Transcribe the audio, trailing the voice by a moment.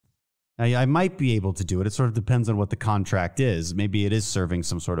I might be able to do it. It sort of depends on what the contract is. Maybe it is serving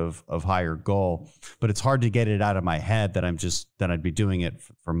some sort of higher goal, but it's hard to get it out of my head that I'd be doing it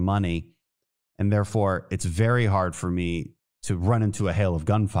for money. And therefore it's very hard for me to run into a hail of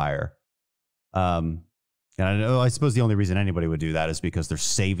gunfire. And I suppose the only reason anybody would do that is because they're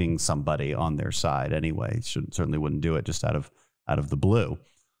saving somebody on their side anyway. Certainly wouldn't do it just out of the blue.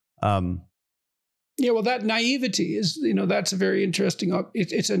 Yeah, well, that naivety is, that's a very interesting.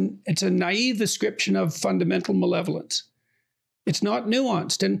 It's a naive description of fundamental malevolence. It's not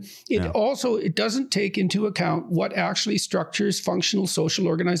nuanced, and it doesn't take into account what actually structures functional social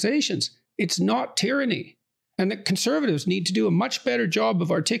organizations. It's not tyranny, and the conservatives need to do a much better job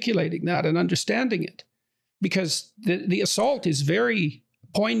of articulating that and understanding it, because the assault is very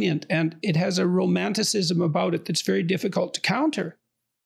poignant and it has a romanticism about it that's very difficult to counter.